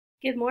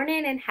Good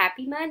morning and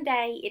happy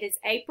Monday. It is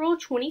April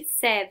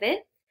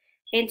 27th,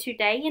 and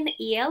today in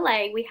the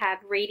ELA we have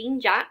Reading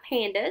Giant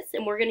Pandas,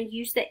 and we're going to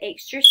use the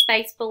extra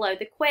space below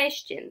the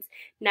questions.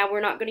 Now,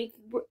 we're not going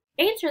to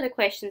answer the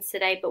questions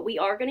today, but we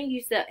are going to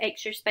use the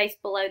extra space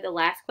below the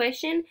last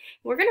question.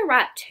 We're going to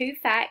write 2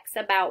 facts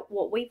about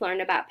what we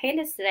learned about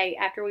pandas today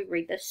after we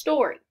read the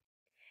story.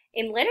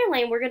 In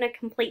Letterland, we're going to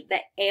complete the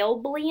L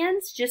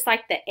blends, just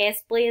like the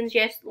S blends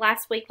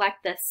last week,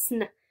 like the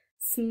sn,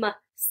 sm,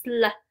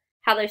 sl,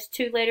 how those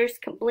 2 letters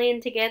can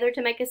blend together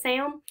to make a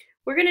sound.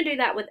 We're going to do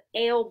that with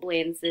L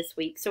blends this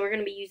week. So we're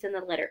going to be using the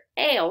letter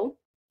L.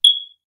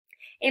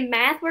 In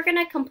math, we're going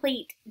to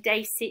complete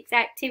day 6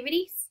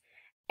 activities.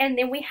 And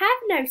then we have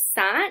no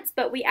science,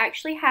 but we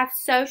actually have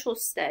social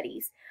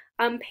studies.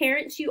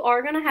 Parents, you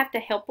are going to have to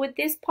help with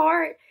this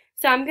part.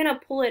 So I'm going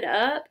to pull it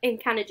up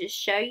and kind of just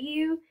show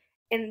you.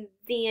 And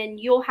then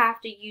you'll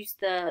have to use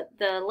the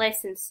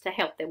lessons to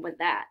help them with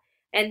that.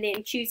 And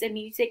then choose a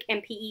music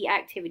and PE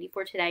activity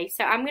for today.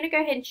 So I'm going to go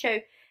ahead and show,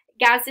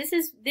 guys,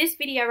 this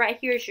video right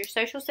here is your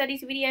social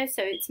studies video.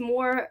 So it's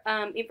more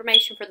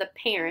information for the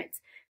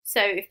parents.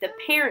 So if the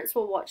parents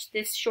will watch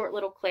this short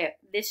little clip,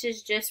 this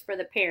is just for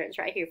the parents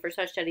right here for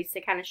social studies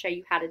to kind of show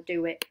you how to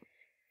do it.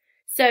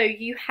 So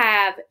you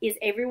have, is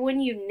everyone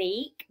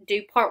unique?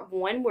 Do part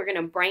 1, we're going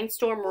to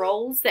brainstorm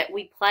roles that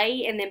we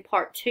play. And then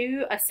part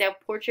 2, a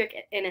self-portrait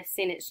and a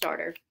sentence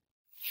starter.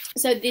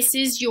 So this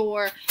is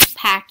your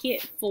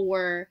packet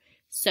for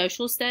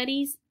social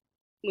studies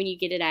when you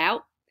get it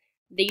out.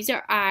 These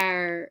are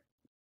our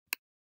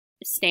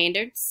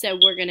standards. So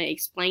we're going to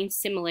explain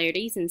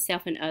similarities in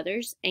self and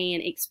others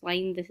and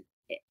explain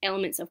the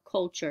elements of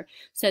culture.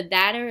 So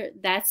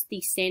that's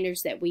the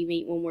standards that we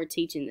meet when we're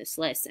teaching this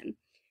lesson.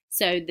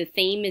 So the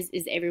theme is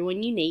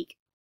everyone unique?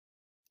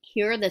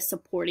 Here are the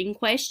supporting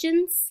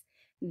questions.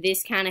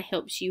 This kind of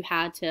helps you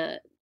how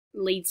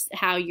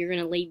you're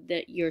going to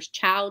lead your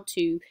child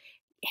to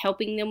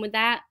helping them with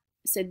that.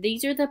 So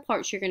these are the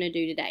parts you're going to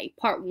do today.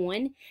 Part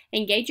 1,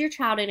 engage your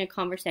child in a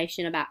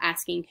conversation about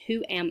asking,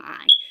 who am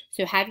I?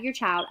 So have your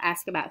child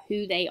ask about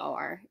who they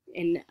are.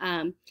 And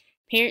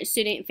parents,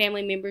 student, and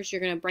family members,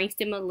 you're going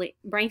to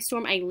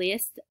brainstorm a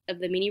list of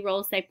the many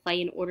roles they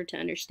play in order to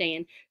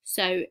understand.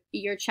 So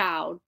your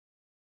child,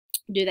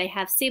 do they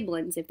have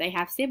siblings? If they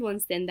have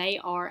siblings, then they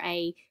are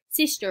a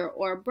sister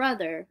or a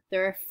brother.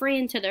 They're a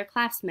friend to their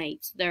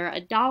classmates. They're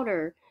a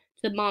daughter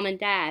to mom and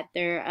dad.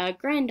 They're a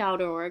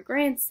granddaughter or a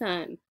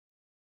grandson.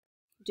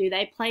 Do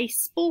they play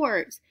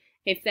sports?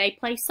 If they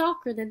play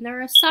soccer, then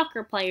they're a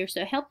soccer player.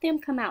 So help them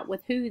come out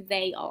with who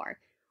they are.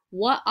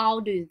 What all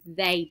do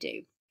they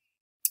do?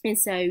 And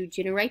so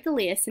generate the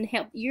list and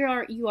help. You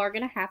are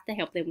going to have to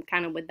help them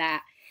kind of with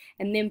that.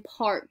 And then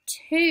part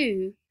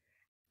 2,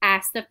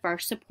 ask the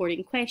first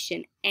supporting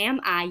question.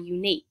 Am I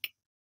unique?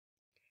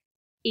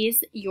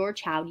 Is your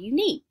child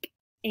unique?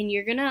 And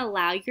you're going to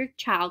allow your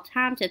child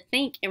time to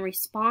think and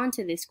respond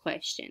to this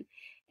question.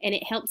 And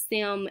it helps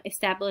them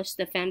establish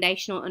the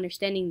foundational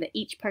understanding that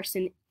each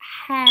person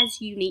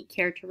has unique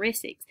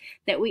characteristics,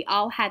 that we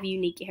all have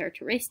unique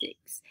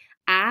characteristics.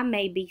 I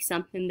may be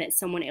something that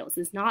someone else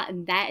is not,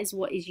 and that is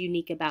what is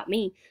unique about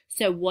me.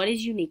 So what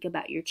is unique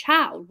about your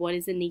child? What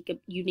is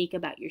unique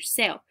about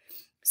yourself?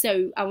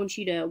 So I want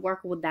you to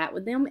work with that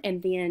with them,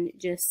 and then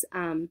just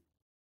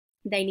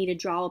they need to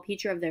draw a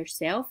picture of their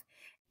self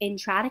and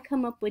try to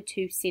come up with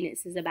 2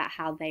 sentences about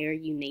how they are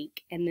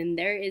unique. And then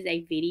there is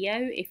a video.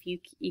 If you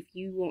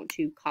want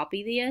to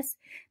copy this,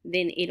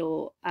 then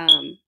it'll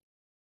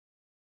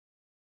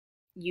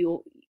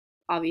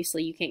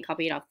obviously you can't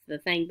copy it off the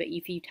thing, but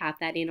if you type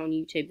that in on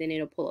YouTube, then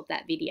it'll pull up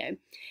that video.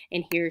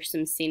 And here's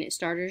some sentence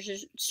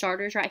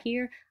starters right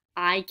here.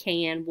 I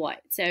can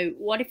what? So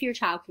what if your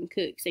child can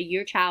cook? So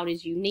your child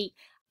is unique.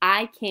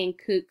 I can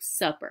cook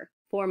supper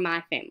for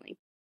my family.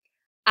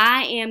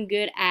 I am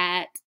good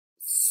at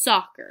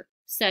soccer.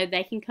 So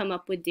they can come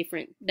up with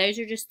those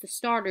are just the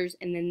starters,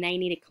 and then they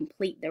need to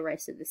complete the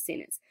rest of the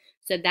sentence.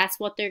 So that's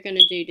what they're going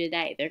to do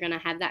today. They're going to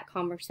have that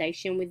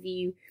conversation with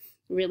you,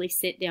 really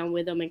sit down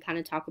with them and kind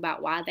of talk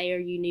about why they are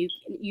unique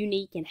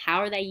and how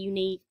are they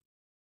unique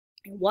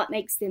and what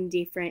makes them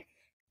different.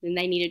 Then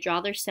they need to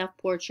draw their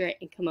self-portrait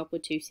and come up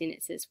with 2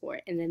 sentences for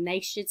it. And then they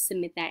should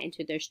submit that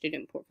into their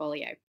student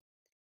portfolio.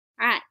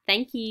 All right,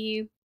 thank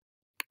you.